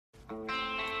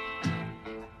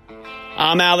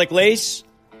I'm Alec Lace.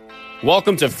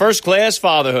 Welcome to First Class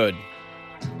Fatherhood.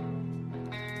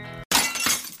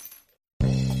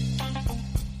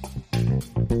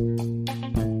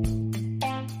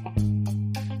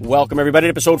 Welcome, everybody, to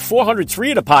episode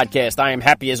 403 of the podcast. I am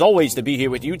happy, as always, to be here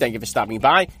with you. Thank you for stopping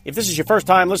by. If this is your first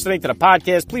time listening to the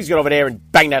podcast, please get over there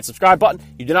and bang that subscribe button.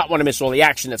 You do not want to miss all the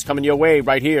action that's coming your way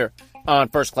right here on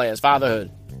First Class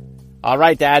Fatherhood. All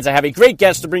right, dads, I have a great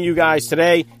guest to bring you guys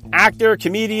today. Actor,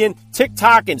 comedian,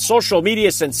 TikTok, and social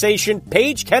media sensation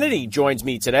Paige Kennedy joins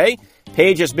me today.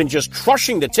 Paige has been just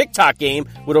crushing the TikTok game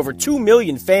with over 2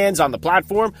 million fans on the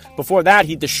platform. Before that,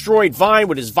 he destroyed Vine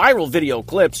with his viral video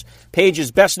clips. Paige is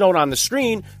best known on the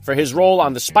screen for his role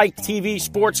on the Spike TV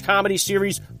sports comedy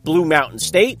series Blue Mountain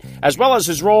State, as well as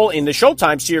his role in the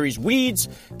Showtime series Weeds.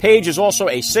 Paige is also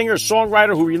a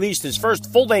singer-songwriter who released his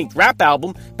first full-length rap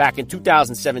album back in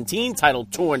 2017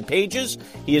 titled Torn Pages.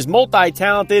 He is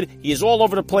multi-talented. He is all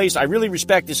over the place. I really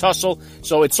respect his hustle,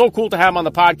 so it's so cool to have him on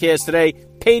the podcast today.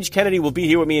 Paige Kennedy will be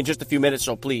here with me in just a few minutes,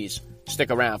 so please stick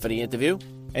around for the interview.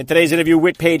 And today's interview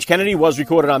with Paige Kennedy was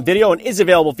recorded on video and is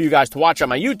available for you guys to watch on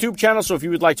my YouTube channel. So if you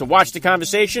would like to watch the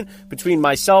conversation between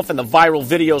myself and the viral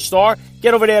video star,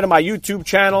 get over there to my YouTube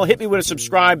channel, hit me with a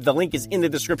subscribe. The link is in the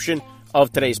description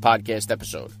of today's podcast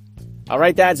episode. All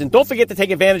right, dads, and don't forget to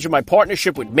take advantage of my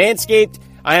partnership with Manscaped.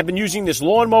 I have been using this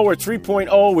Lawnmower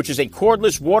 3.0, which is a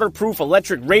cordless, waterproof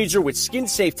electric razor with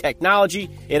skin-safe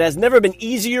technology. It has never been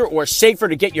easier or safer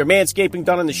to get your manscaping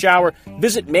done in the shower.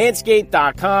 Visit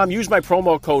manscaped.com, use my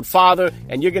promo code FATHER,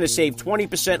 and you're going to save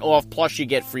 20% off, plus you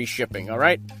get free shipping, all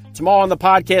right? Tomorrow on the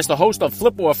podcast, the host of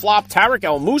Flip or Flop, Tarek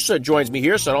El Moussa, joins me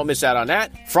here, so don't miss out on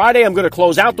that. Friday, I'm going to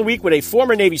close out the week with a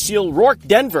former Navy SEAL, Rourke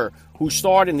Denver, who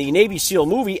starred in the Navy SEAL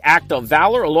movie Act of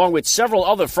Valor, along with several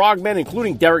other frogmen,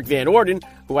 including Derek Van Orden,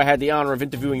 who I had the honor of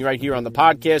interviewing right here on the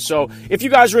podcast. So if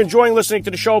you guys are enjoying listening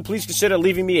to the show, please consider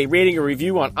leaving me a rating or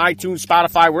review on iTunes,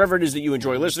 Spotify, wherever it is that you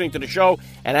enjoy listening to the show.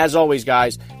 And as always,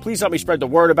 guys, please help me spread the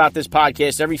word about this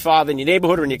podcast. Every father in your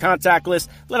neighborhood or in your contact list,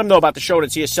 let them know about the show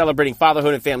that's here celebrating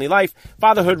fatherhood and family life.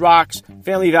 Fatherhood rocks,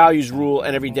 family values rule,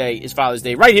 and every day is Father's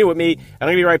Day. Right here with me, and I'm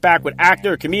going to be right back with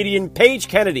actor, comedian Paige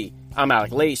Kennedy. I'm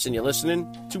Alec Lace, and you're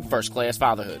listening to First Class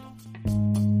Fatherhood.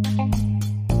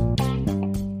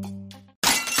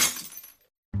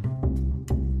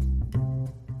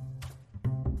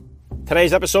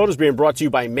 Today's episode is being brought to you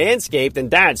by Manscaped. And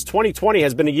dads, 2020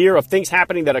 has been a year of things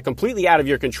happening that are completely out of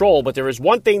your control, but there is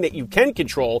one thing that you can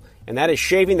control, and that is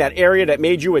shaving that area that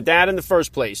made you a dad in the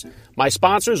first place. My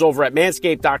sponsors over at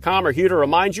Manscaped.com are here to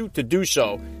remind you to do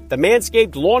so. The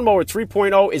Manscaped Lawnmower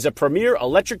 3.0 is a premier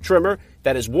electric trimmer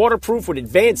that is waterproof with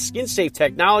advanced skin-safe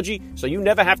technology, so you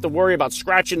never have to worry about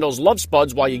scratching those love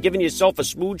spuds while you're giving yourself a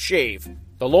smooth shave.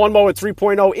 The Lawnmower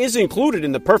 3.0 is included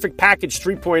in the Perfect Package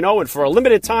 3.0, and for a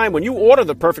limited time, when you order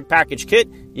the Perfect Package kit,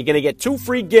 you're going to get 2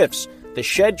 free gifts: the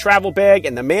Shed Travel Bag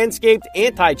and the Manscaped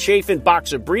Anti-Chafing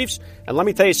Boxer Briefs. And let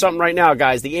me tell you something right now,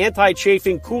 guys. The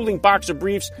Anti-Chafing Cooling Boxer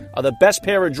Briefs are the best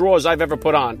pair of drawers I've ever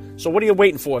put on. So what are you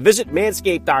waiting for? Visit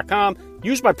Manscaped.com.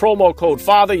 Use my promo code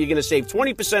FATHER. You're going to save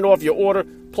 20% off your order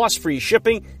plus free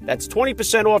shipping. That's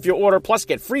 20% off your order plus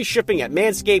get free shipping at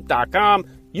Manscaped.com.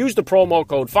 Use the promo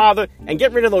code FATHER and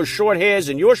get rid of those short hairs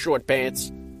in your short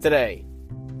pants today.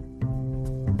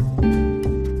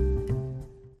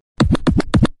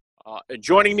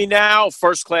 Joining me now,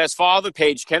 First Class Father,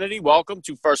 Paige Kennedy. Welcome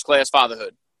to First Class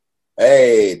Fatherhood.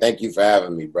 Hey, thank you for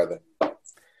having me, brother.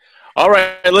 All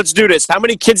right, let's do this. How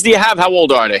many kids do you have? How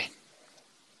old are they?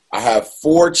 I have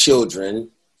 4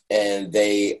 children, and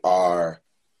they are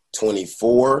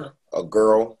 24, a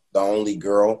girl, the only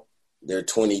girl. They're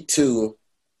 22,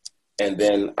 and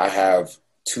then I have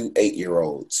 2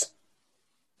 8-year-olds.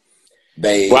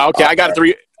 Well, okay, I got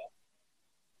 3.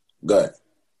 Good.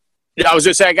 Yeah, I was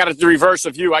just saying I got it the reverse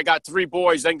of you. I got 3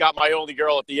 boys, then got my only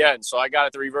girl at the end, so I got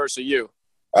it the reverse of you.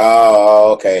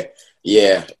 Oh, okay.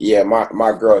 Yeah.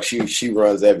 My girl, she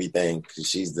runs everything because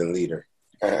she's the leader.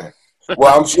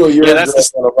 Well, I'm sure you're going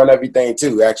to run everything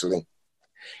too, actually.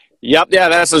 Yep, yeah,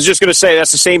 I was just going to say,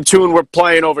 that's the same tune we're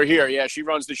playing over here. Yeah, she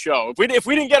runs the show. If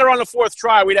we didn't get her on the 4th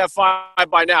try, we'd have 5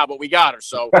 by now, but we got her,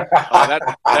 so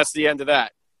that's the end of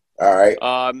that. All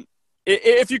right.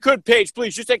 If you could, Paige,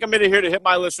 please just take a minute here to hit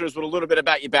my listeners with a little bit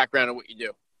about your background and what you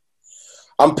do.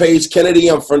 I'm Paige Kennedy.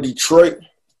 I'm from Detroit.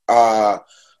 I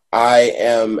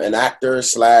am an actor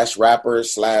 / rapper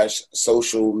 /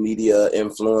 social media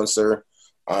influencer.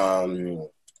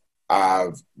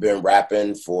 I've been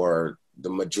rapping for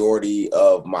the majority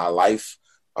of my life.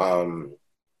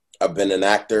 I've been an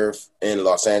actor in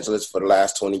Los Angeles for the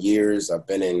last 20 years. I've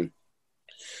been in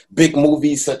big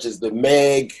movies such as The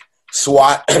Meg,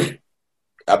 SWAT.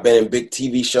 I've been in big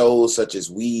TV shows such as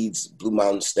Weeds, Blue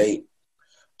Mountain State.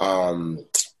 And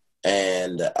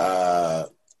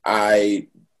I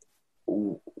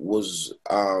was,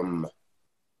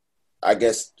 I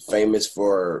guess, famous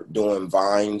for doing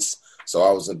Vines. So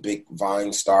I was a big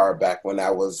Vine star back when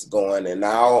I was going, and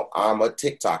now I'm a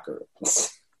TikToker.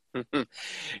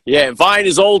 Yeah, Vine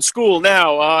is old school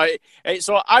now.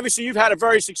 So obviously you've had a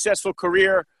very successful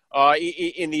career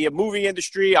in the movie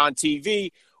industry, on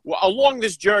TV. Well, along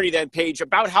this journey then, Paige,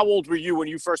 about how old were you when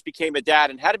you first became a dad,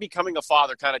 and how did becoming a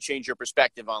father kind of change your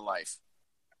perspective on life?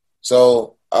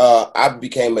 So I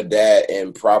became a dad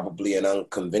in probably an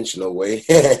unconventional way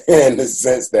in the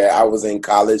sense that I was in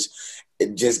college.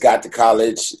 It just got to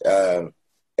college,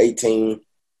 18,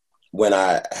 when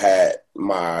I had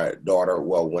my daughter,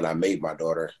 well, when I made my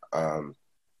daughter. And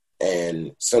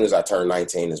as soon as I turned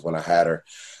 19 is when I had her.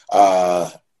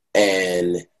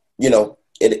 And, you know,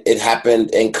 it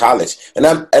happened in college. And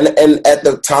at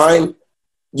the time,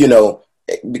 you know,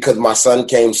 because my son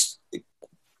came,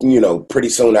 you know, pretty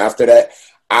soon after that,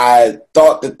 I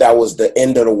thought that was the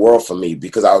end of the world for me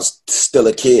because I was still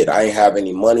a kid. I didn't have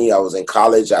any money. I was in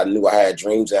college. I knew I had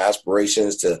dreams and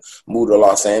aspirations to move to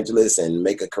Los Angeles and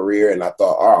make a career. And I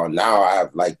thought, oh, now I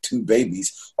have like 2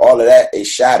 babies. All of that is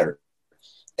shattered.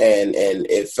 And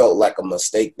it felt like a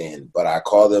mistake then. But I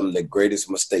call them the greatest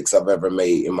mistakes I've ever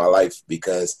made in my life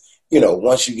because, you know,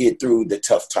 once you get through the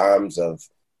tough times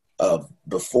of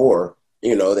before,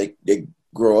 you know, they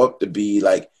grow up to be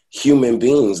like human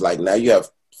beings. Like now you have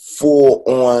full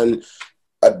on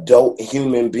adult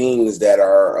human beings that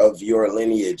are of your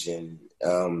lineage, and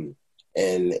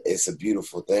it's a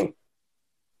beautiful thing.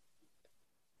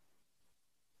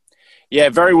 Yeah,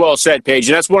 very well said, Paige.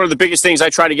 And that's one of the biggest things I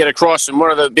try to get across, and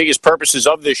one of the biggest purposes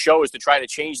of this show is to try to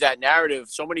change that narrative.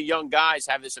 So many young guys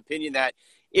have this opinion that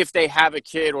if they have a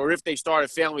kid or if they start a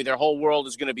family, their whole world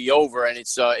is going to be over. And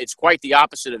it's quite the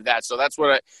opposite of that. So that's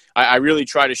what I really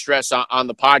try to stress on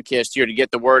the podcast here, to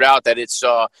get the word out that it's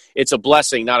a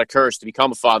blessing, not a curse, to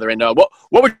become a father. And what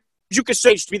would you could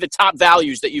say to be the top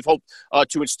values that you've hoped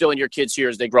to instill in your kids here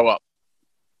as they grow up?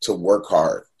 To work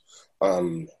hard.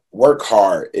 Work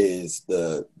hard is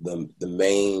the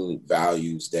main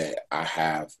values that I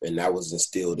have, and that was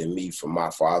instilled in me from my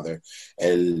father,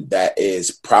 and that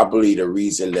is probably the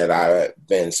reason that I've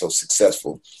been so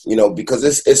successful. You know, because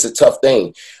it's a tough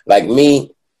thing. Like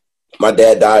me, my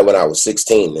dad died when I was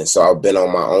 16, and so I've been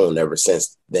on my own ever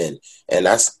since then. And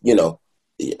that's, you know,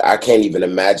 I can't even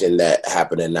imagine that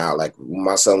happening now. Like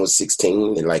my son was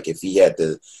 16, and like if he had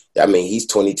to, I mean, he's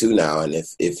 22 now, and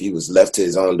if he was left to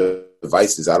his own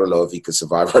devices, I don't know if he could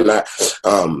survive or not.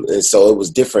 And so it was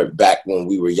different back when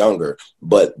we were younger,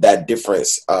 but that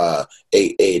difference,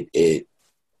 it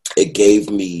gave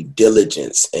me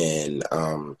diligence, and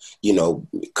you know,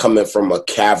 coming from a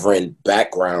cavern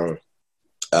background,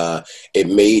 it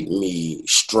made me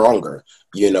stronger,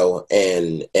 you know,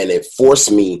 and it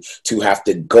forced me to have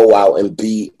to go out and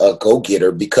be a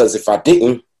go-getter, because if I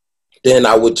didn't, then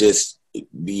I would just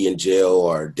be in jail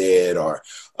or dead or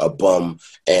a bum.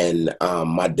 And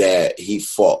my dad, he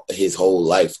fought his whole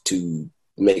life to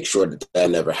make sure that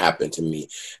never happened to me.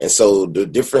 And so the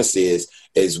difference is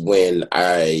when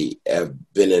I have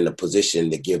been in a position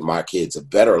to give my kids a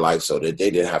better life so that they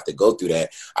didn't have to go through that,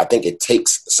 I think it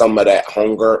takes some of that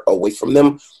hunger away from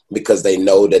them, because they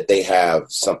know that they have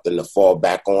something to fall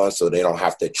back on, so they don't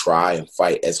have to try and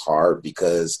fight as hard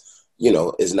because, you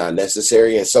know, it's not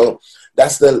necessary. And so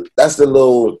that's the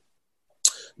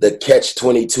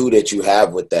catch-22 that you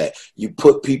have with that. You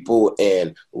put people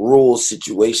in rural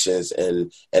situations,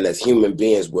 and as human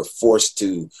beings, we're forced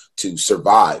to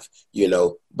survive, you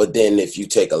know. But then if you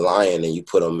take a lion and you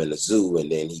put him in a zoo,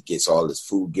 and then he gets all his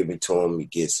food given to him, he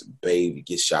gets bathed, he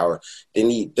gets showered, then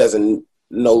he doesn't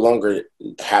no longer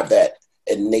have that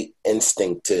innate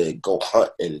instinct to go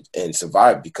hunt and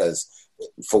survive, because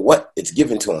for what it's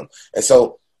given to him. And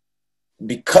so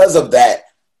because of that,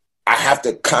 I have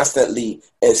to constantly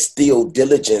instill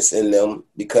diligence in them,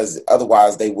 because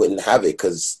otherwise they wouldn't have it,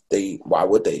 because why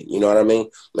would they? You know what I mean?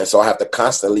 And so I have to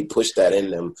constantly push that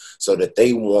in them so that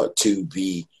they want to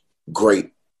be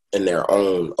great in their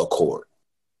own accord.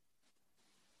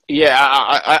 Yeah,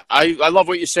 I love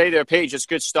what you say there, Paige. It's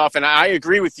good stuff. And I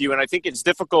agree with you. And I think it's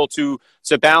difficult to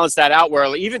balance that out,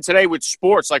 where even today with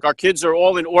sports, like our kids are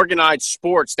all in organized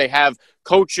sports. They have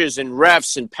coaches and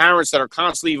refs and parents that are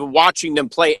constantly even watching them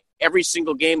play every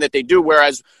single game that they do.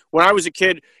 Whereas when I was a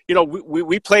kid,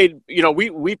 we played,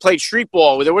 we played street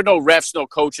ball. There were no refs, no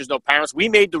coaches, no parents. We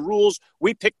made the rules.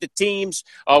 We picked the teams.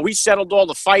 We settled all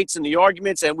the fights and the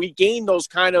arguments, and we gained those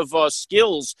kind of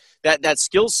skills, that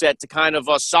skill set to kind of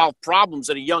solve problems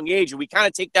at a young age. And we kind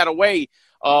of take that away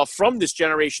from this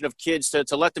generation of kids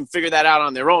to let them figure that out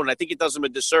on their own. I think it does them a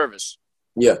disservice.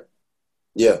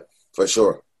 Yeah, for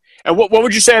sure. And what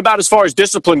would you say about as far as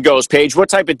discipline goes, Paige? What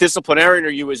type of disciplinarian are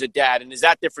you as a dad? And is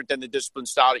that different than the discipline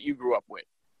style that you grew up with?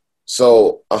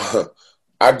 So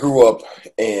I grew up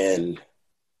in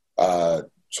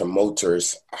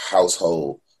Tremoter's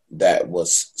household that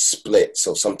was split.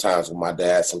 So sometimes with my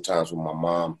dad, sometimes with my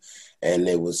mom. And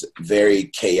it was very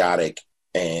chaotic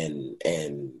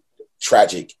and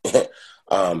tragic,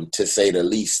 to say the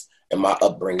least, in my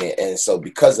upbringing. And so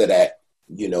because of that,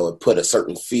 it put a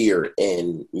certain fear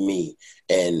in me,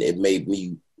 and it made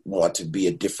me want to be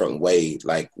a different way,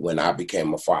 like when I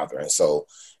became a father. And so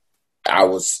I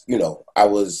was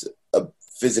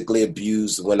physically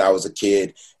abused when I was a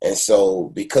kid. And so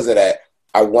because of that,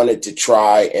 I wanted to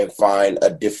try and find a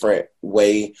different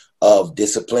way of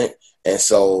discipline. And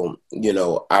so,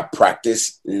 I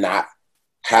practiced not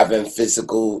having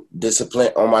physical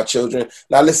discipline on my children.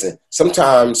 Now, listen,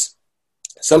 sometimes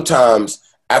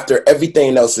after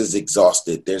everything else is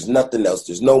exhausted, there's nothing else.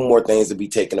 There's no more things to be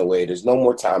taken away. There's no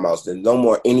more timeouts. There's no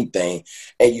more anything.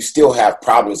 And you still have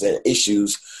problems and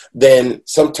issues. Then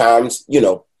sometimes,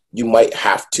 you might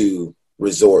have to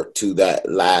resort to that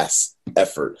last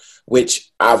effort,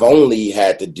 which I've only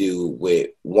had to do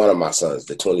with one of my sons,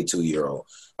 the 22-year-old.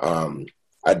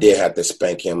 I did have to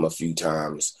spank him a few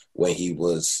times when he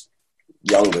was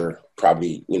younger,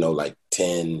 probably, like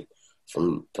 10,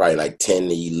 from probably like 10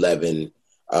 to 11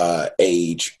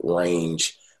 age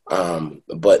range.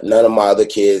 But none of my other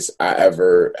kids I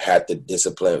ever had to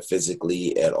discipline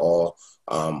physically at all.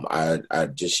 I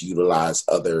just utilized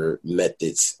other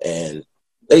methods, and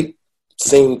they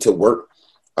seem to work.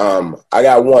 I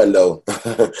got one, though.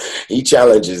 He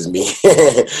challenges me.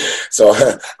 So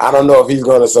I don't know if he's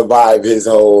going to survive his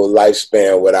whole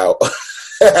lifespan without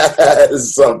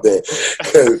something.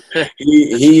 'Cause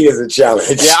he is a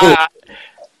challenge. Yeah,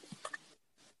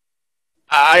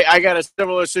 I got a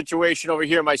similar situation over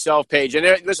here myself, Paige. And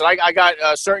listen, I got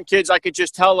certain kids, I could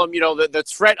just tell them, the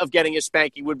threat of getting a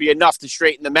spanking would be enough to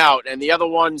straighten them out. And the other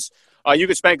ones, you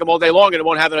could spank them all day long and it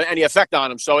won't have any effect on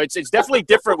them. So it's definitely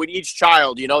different with each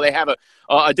child. They have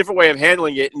a different way of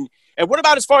handling it. And what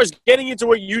about as far as getting into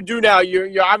what you do now?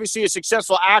 You're obviously a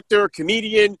successful actor,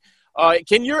 comedian.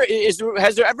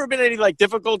 Has there ever been any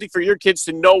difficulty for your kids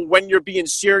to know when you're being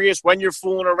serious, when you're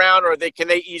fooling around, or can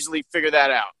they easily figure that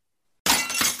out?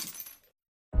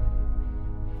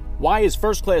 Why is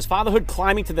First Class Fatherhood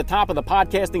climbing to the top of the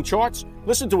podcasting charts?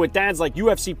 Listen to what dads like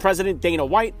UFC President Dana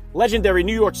White, legendary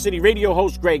New York City radio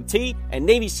host Greg T, and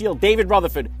Navy SEAL David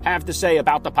Rutherford have to say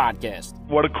about the podcast.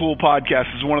 What a cool podcast.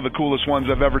 This is one of the coolest ones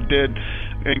I've ever did.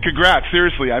 And congrats,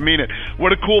 seriously, I mean it.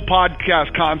 What a cool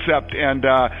podcast concept, and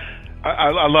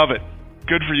I love it.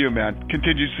 Good for you, man.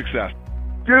 Continued success.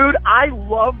 Dude, I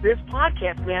love this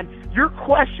podcast, man. Your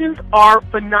questions are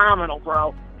phenomenal,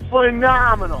 bro.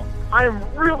 Phenomenal. I am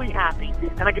really happy,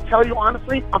 and I can tell you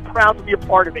honestly, I'm proud to be a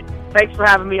part of it. Thanks for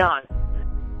having me on.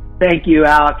 Thank you,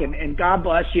 Alec, and God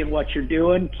bless you in what you're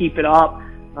doing. Keep it up.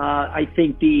 I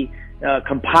think the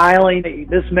compiling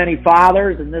this many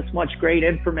fathers and this much great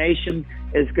information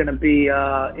is going to be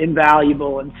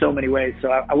invaluable in so many ways. So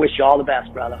I wish you all the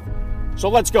best, brother. So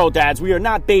let's go, dads. We are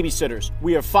not babysitters.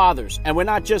 We are fathers. And we're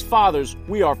not just fathers.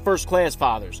 We are first-class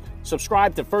fathers.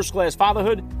 Subscribe to First Class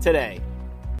Fatherhood today.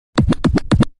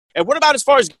 And what about as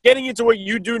far as getting into what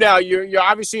you do now? You're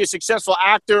obviously a successful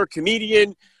actor,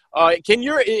 comedian. Has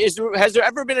there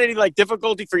ever been any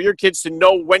difficulty for your kids to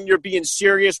know when you're being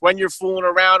serious, when you're fooling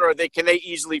around, or can they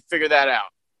easily figure that out?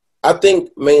 I think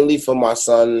mainly for my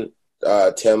son,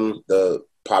 Tim, the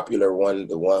popular one,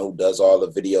 the one who does all the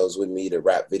videos with me, the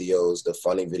rap videos, the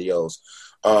funny videos.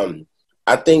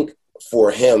 I think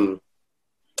for him,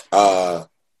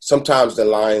 sometimes the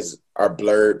lines are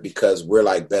blurred because we're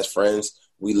like best friends.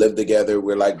 We live together.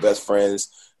 We're like best friends.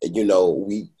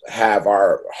 We have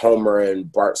our Homer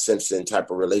and Bart Simpson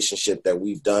type of relationship that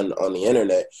we've done on the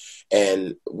internet.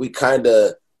 And we kind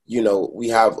of, we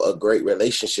have a great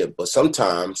relationship. But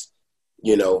sometimes,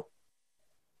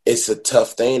 it's a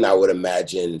tough thing, I would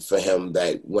imagine, for him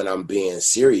that when I'm being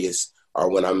serious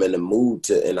or when I'm in the mood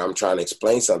and I'm trying to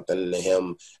explain something to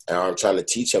him and I'm trying to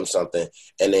teach him something,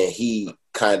 and then he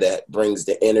kind of brings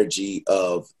the energy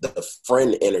of the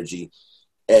friend energy.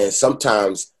 And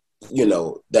sometimes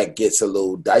that gets a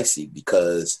little dicey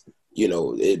because,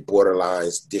 it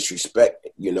borderlines disrespect,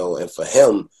 and for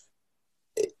him,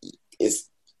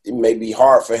 it may be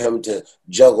hard for him to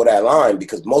juggle that line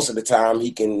because most of the time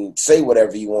he can say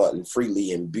whatever he wants and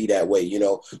freely and be that way,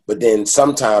 but then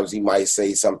sometimes he might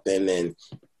say something and,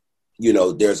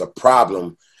 there's a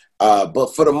problem.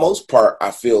 But for the most part, I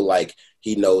feel like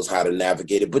he knows how to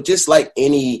navigate it. But just like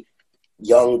any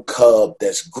young cub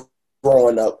that's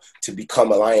growing up to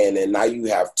become a lion, and now you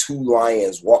have two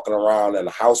lions walking around in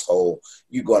a household,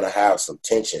 you're going to have some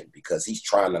tension because he's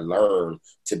trying to learn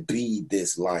to be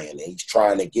this lion, and he's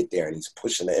trying to get there, and he's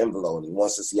pushing the envelope, and he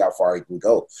wants to see how far he can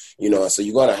go, and so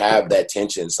you're going to have that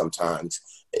tension sometimes,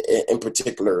 and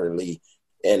particularly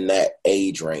in that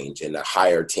age range, in the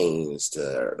higher teens to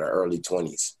the early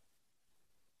 20s.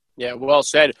 Yeah, well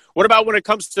said. What about when it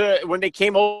comes to when they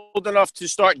came old enough to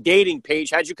start dating, Paige?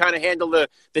 How'd you kind of handle the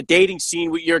dating scene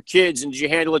with your kids? And did you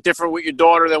handle it different with your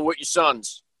daughter than with your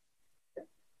sons?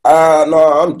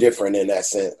 No, I'm different in that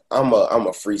sense. I'm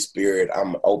a free spirit.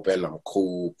 I'm open. I'm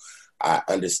cool. I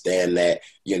understand that.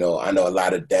 I know a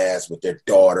lot of dads with their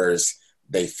daughters,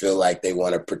 they feel like they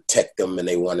want to protect them and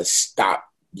they want to stop,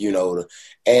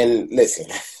 and listen,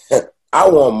 I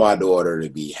want my daughter to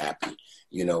be happy.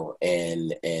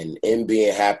 And in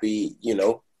being happy,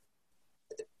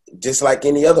 just like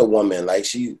any other woman, like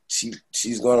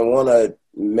she's going to want a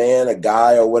man, a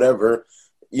guy or whatever,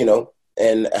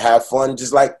 and have fun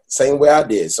just like same way I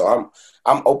did. So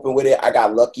I'm open with it. I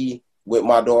got lucky with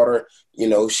my daughter.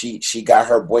 She got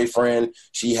her boyfriend.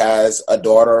 She has a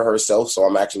daughter herself. So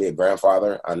I'm actually a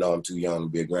grandfather. I know I'm too young to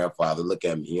be a grandfather. Look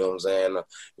at me. You know what I'm saying?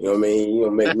 You know what I mean?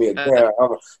 You make me a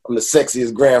I'm the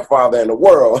sexiest grandfather in the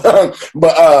world.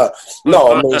 But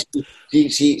no, I mean,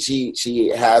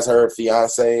 she has her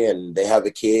fiance and they have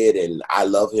a kid, and I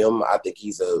love him. I think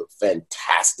he's a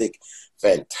fantastic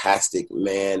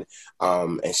man.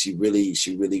 And she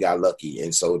really got lucky,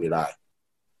 and so did I.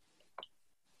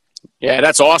 Yeah,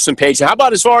 that's awesome, Paige. How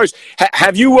about as far as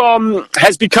have you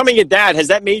has becoming a dad, has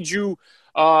that made you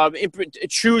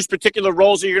choose particular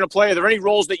roles that you're going to play? Are there any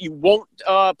roles that you won't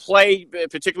play,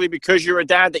 particularly because you're a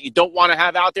dad, that you don't want to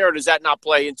have out there, or does that not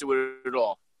play into it at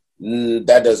all?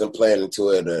 That doesn't play into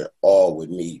it at all with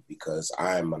me because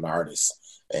I'm an artist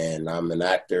and I'm an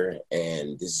actor,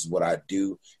 and this is what I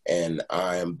do, and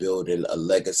I am building a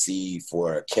legacy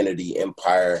for a Kennedy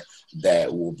empire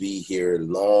that will be here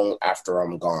long after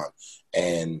I'm gone.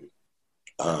 And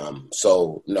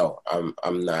so no, I'm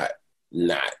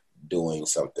not doing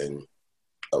something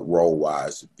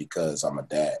role-wise because I'm a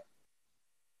dad.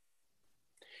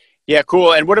 Yeah,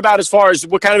 cool. And what about as far as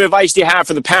what kind of advice do you have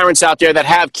for the parents out there that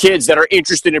have kids that are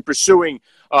interested in pursuing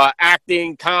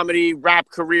acting, comedy, rap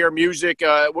career, music?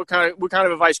 What kind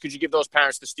of advice could you give those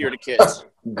parents to steer the kids?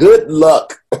 Good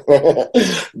luck.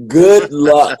 Good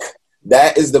luck.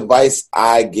 That is the advice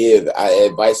I give.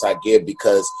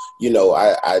 Because,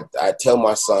 I tell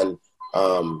my son,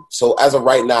 so as of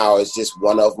right now, it's just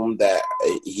one of them that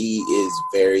he is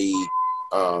very,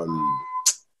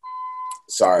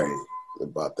 sorry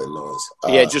about the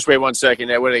noise. Yeah, just wait 1 second.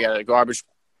 What do they got? Garbage?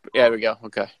 Yeah, there we go.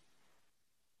 Okay.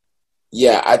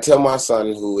 Yeah, I tell my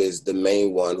son, who is the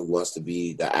main one who wants to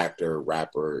be the actor,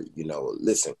 rapper,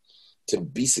 listen, to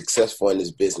be successful in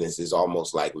this business is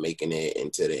almost like making it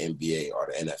into the NBA or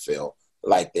the NFL.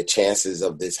 Like, the chances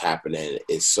of this happening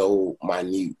is so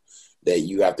minute that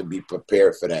you have to be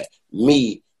prepared for that.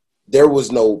 There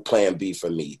was no plan B for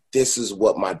me. This is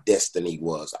what my destiny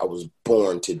was. I was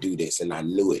born to do this, and I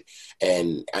knew it.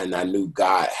 And I knew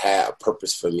God had a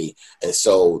purpose for me. And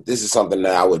so this is something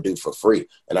that I would do for free.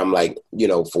 And I'm like,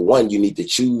 for one, you need to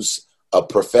choose a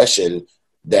profession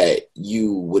that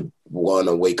you would want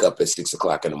to wake up at 6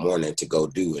 o'clock in the morning to go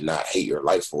do and not hate your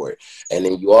life for it. And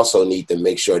then you also need to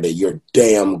make sure that you're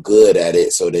damn good at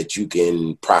it so that you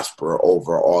can prosper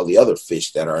over all the other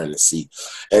fish that are in the sea.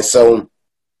 And so,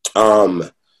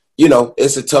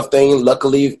 it's a tough thing.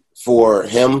 Luckily for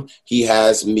him, he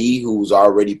has me who's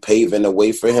already paving the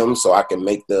way for him so I can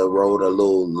make the road a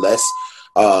little less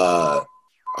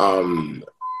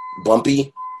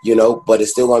bumpy, but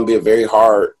it's still going to be a very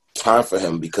hard time for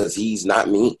him because he's not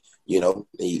me.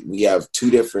 We have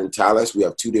two different talents. We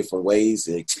have two different ways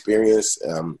and experience.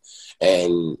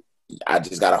 And I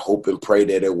just got to hope and pray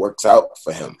that it works out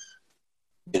for him.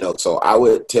 So I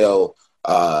would tell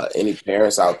any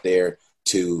parents out there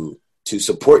to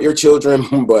support your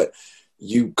children, but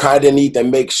you kind of need to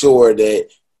make sure that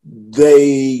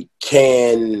they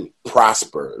can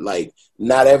prosper. Like,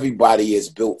 not everybody is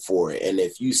built for it. And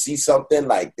if you see something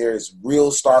like there's real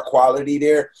star quality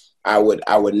there, I would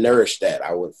nourish that.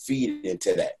 I would feed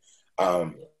into that.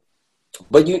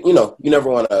 But you know, you never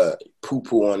want to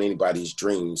poo-poo on anybody's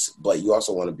dreams, but you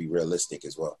also want to be realistic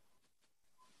as well.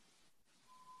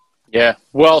 Yeah,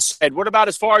 well said. What about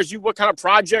as far as you, what kind of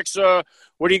projects,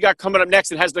 what do you got coming up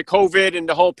next? And has the COVID and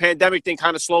the whole pandemic thing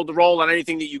kind of slowed the roll on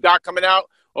anything that you got coming out,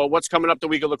 or what's coming up that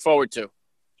we can look forward to?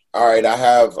 All right, I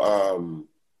have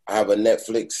a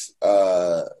Netflix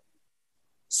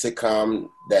sitcom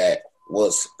that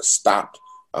was stopped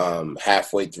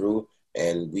halfway through,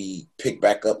 and we pick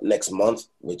back up next month,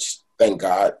 which thank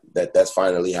God that's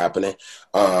finally happening.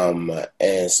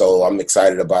 And so I'm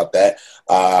excited about that.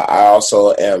 I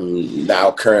also am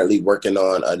now currently working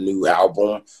on a new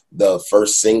album. The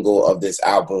first single of this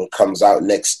album comes out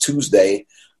next Tuesday,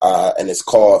 and it's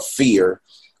called Fear.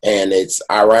 And it's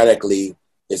ironically,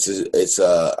 it's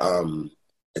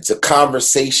a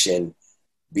conversation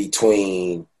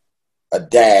between a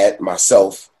dad,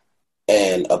 myself,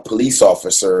 and a police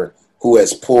officer who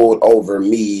has pulled over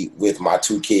me with my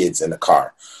two kids in the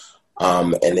car.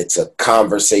 And it's a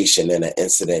conversation and an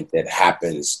incident that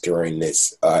happens during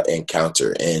this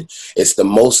encounter. And it's the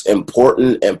most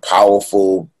important and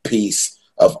powerful piece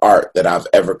of art that I've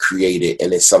ever created.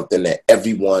 And it's something that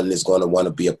everyone is going to want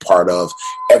to be a part of.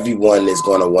 Everyone is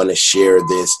going to want to share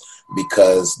this,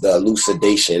 because the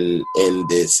elucidation in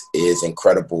this is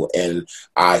incredible. And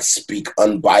I speak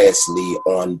unbiasedly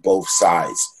on both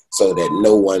sides, so that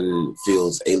no one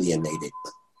feels alienated.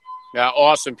 Yeah,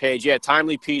 awesome, Paige. Yeah,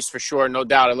 timely piece for sure, no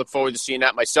doubt. I look forward to seeing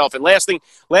that myself. And last thing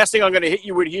I'm going to hit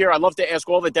you with here, I'd love to ask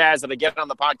all the dads that I get on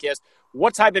the podcast,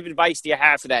 what type of advice do you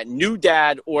have for that new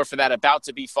dad or for that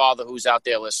about-to-be father who's out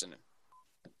there listening?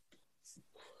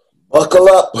 Buckle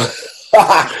up.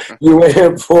 You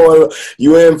in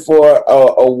for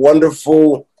a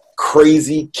wonderful,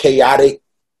 crazy, chaotic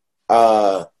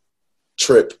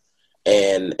trip.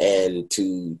 And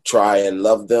to try and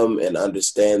love them and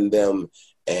understand them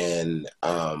and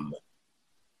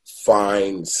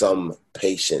find some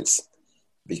patience,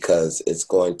 because it's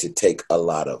going to take a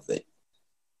lot of it.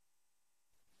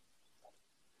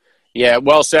 Yeah,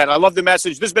 well said. I love the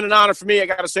message. This has been an honor for me. I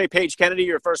got to say, Paige Kennedy,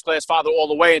 you're a first-class father all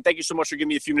the way, and thank you so much for giving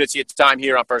me a few minutes of your time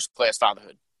here on First Class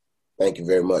Fatherhood. Thank you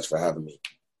very much for having me.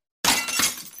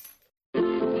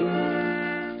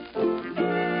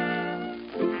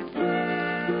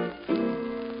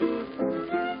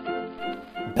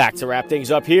 Back to wrap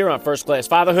things up here on First Class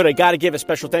Fatherhood. I got to give a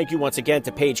special thank you once again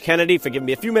to Paige Kennedy for giving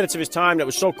me a few minutes of his time. That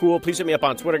was so cool. Please hit me up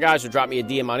on Twitter, guys, or drop me a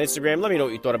DM on Instagram. Let me know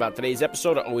what you thought about today's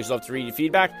episode. I always love to read your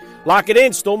feedback. Lock it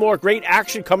in. Still more great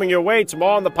action coming your way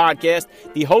tomorrow on the podcast.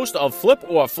 The host of Flip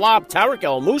or Flop, Tarek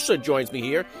El Moussa, joins me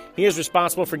here. He is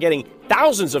responsible for getting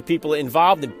thousands of people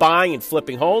involved in buying and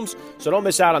flipping homes. So don't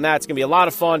miss out on that. It's going to be a lot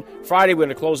of fun. Friday, we're going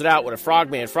to close it out with a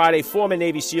Frogman Friday. Former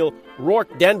Navy SEAL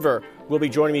Rourke Denver will be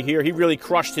joining me here. He really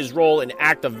crushed his role in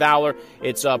Act of Valor.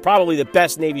 It's probably the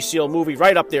best Navy SEAL movie,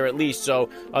 right up there at least. So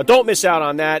don't miss out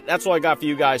on that. That's all I got for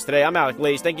you guys today. I'm Alec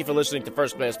Lace. Thank you for listening to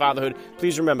First Class Fatherhood.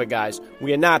 Please remember, guys,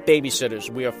 we are not babysitters.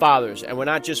 We are fathers. And we're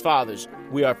not just fathers.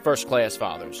 We are first-class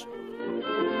fathers.